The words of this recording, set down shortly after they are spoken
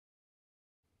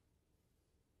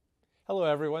Hello,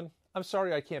 everyone. I'm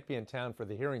sorry I can't be in town for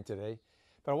the hearing today,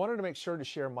 but I wanted to make sure to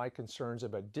share my concerns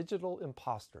about digital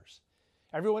imposters.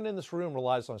 Everyone in this room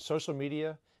relies on social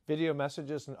media, video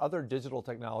messages, and other digital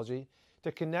technology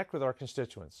to connect with our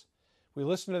constituents. We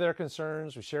listen to their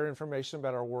concerns, we share information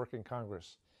about our work in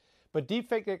Congress. But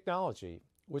deepfake technology,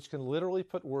 which can literally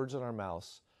put words in our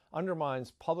mouths,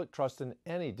 undermines public trust in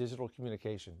any digital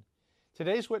communication.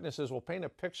 Today's witnesses will paint a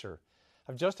picture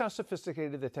of just how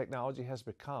sophisticated the technology has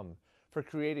become for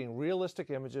creating realistic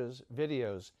images,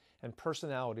 videos, and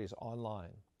personalities online.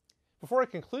 Before I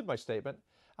conclude my statement,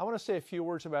 I want to say a few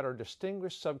words about our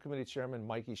distinguished subcommittee chairman,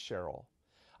 Mikey Sherrill.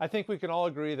 I think we can all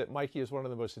agree that Mikey is one of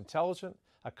the most intelligent,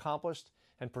 accomplished,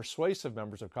 and persuasive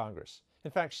members of Congress.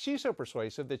 In fact, she's so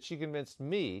persuasive that she convinced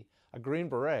me, a Green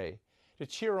Beret, to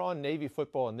cheer on Navy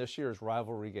football in this year's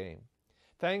rivalry game.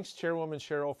 Thanks, Chairwoman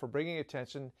Sherrill, for bringing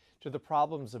attention to the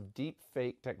problems of deep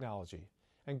fake technology.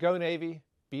 And go Navy,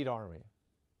 beat Army.